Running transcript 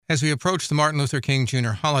As we approach the Martin Luther King Jr.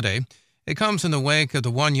 holiday, it comes in the wake of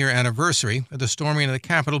the one-year anniversary of the storming of the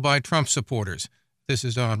Capitol by Trump supporters. This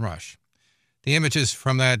is Don Rush. The images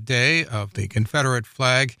from that day of the Confederate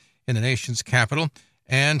flag in the nation's capital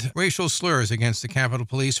and racial slurs against the Capitol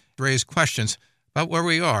Police raise questions about where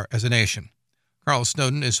we are as a nation. Carl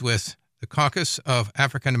Snowden is with the Caucus of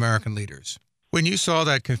African American Leaders. When you saw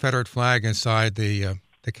that Confederate flag inside the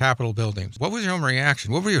Capitol buildings, what was your own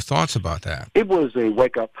reaction? What were your thoughts about that? It was a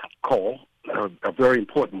wake-up call, a very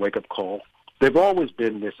important wake-up call. There's always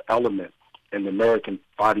been this element in the American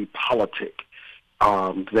body politic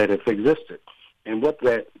that has existed. And what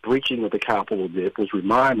that breaching of the Capitol did was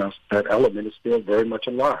remind us that element is still very much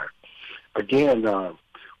alive. Again,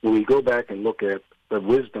 when we go back and look at the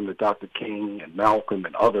wisdom that Dr. King and Malcolm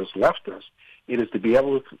and others left us, it is to be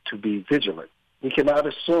able to be vigilant. We cannot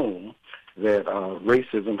assume that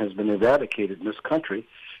racism has been eradicated in this country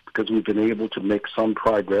because we've been able to make some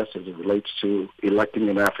progress as it relates to electing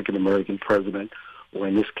an African-American president, or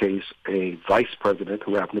in this case, a vice president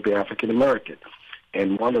who happened to be African-American.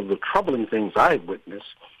 And one of the troubling things I've witnessed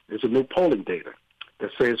is a new polling data that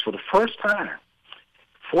says for the first time,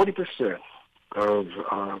 40% of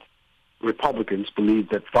Republicans believe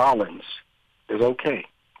that violence is okay.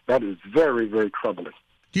 That is very, very troubling.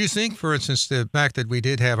 Do you think, for instance, the fact that we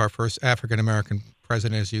did have our first African-American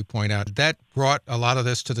president, as you point out, that brought a lot of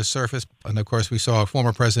this to the surface? And, of course, we saw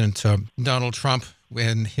former President Donald Trump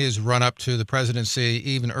in his run-up to the presidency,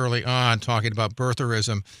 even early on, talking about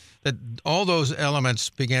birtherism, that all those elements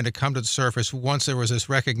began to come to the surface once there was this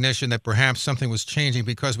recognition that perhaps something was changing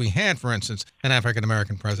because we had, for instance, an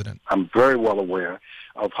African-American president. I'm very well aware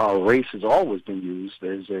of how race has always been used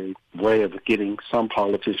as a way of getting some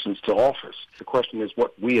politicians to office. The question is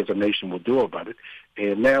what we as a nation will do about it,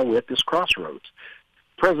 and now we're at this crossroads.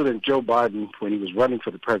 President Joe Biden, when he was running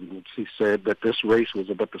for the presidency, said that this race was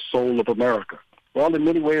about the soul of America. Well, in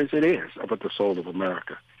many ways it is about the soul of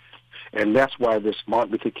America. And that's why this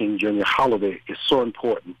Martin Luther King Jr. holiday is so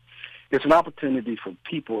important. It's an opportunity for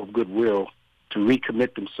people of goodwill to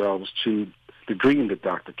recommit themselves to the dream that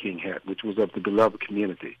Dr. King had, which was of the beloved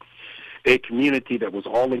community. A community that was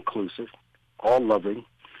all-inclusive, all-loving,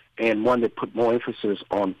 and one that put more emphasis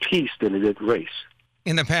on peace than it did race.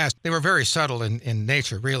 In the past, they were very subtle in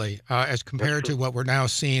nature, really, as compared to what we're now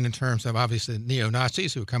seeing in terms of, obviously,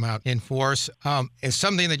 neo-Nazis who come out in force. It's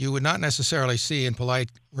something that you would not necessarily see in polite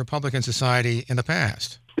Republican society in the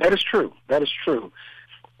past. That is true. That is true.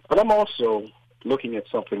 But I'm also looking at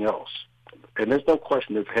something else. And there's no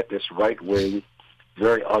question they've had this right-wing,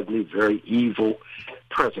 very ugly, very evil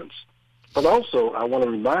presence. But also, I want to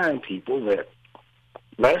remind people that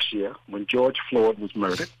last year, when George Floyd was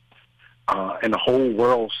murdered, and the whole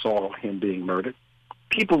world saw him being murdered,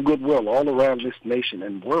 people of goodwill all around this nation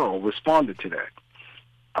and world responded to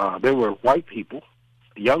that. There were white people,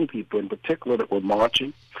 young people in particular, that were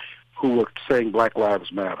marching, who were saying Black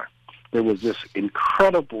Lives Matter. There was this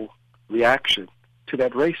incredible reaction to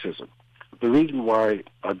that racism. The reason why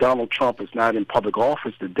Donald Trump is not in public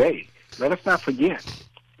office today, let us not forget,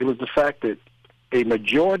 it was the fact that a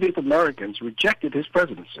majority of Americans rejected his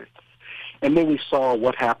presidency. And then we saw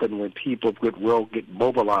what happened when people of goodwill get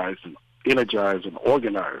mobilized and energized and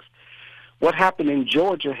organized. What happened in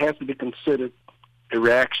Georgia has to be considered a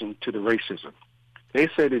reaction to the racism. They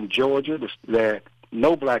said in Georgia that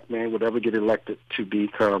no black man would ever get elected to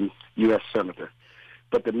become U.S. Senator.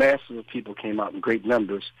 But the masses of people came out in great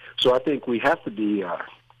numbers. So I think we have to be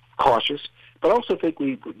cautious, but also think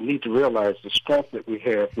we need to realize the strength that we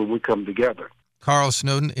have when we come together. Carl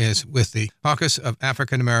Snowden is with the Caucus of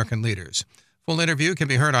African American Leaders. Full interview can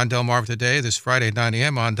be heard on Delmarva Today this Friday at 9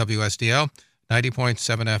 a.m. on WSDL 90.7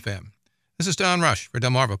 FM. This is Don Rush for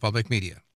Delmarva Public Media.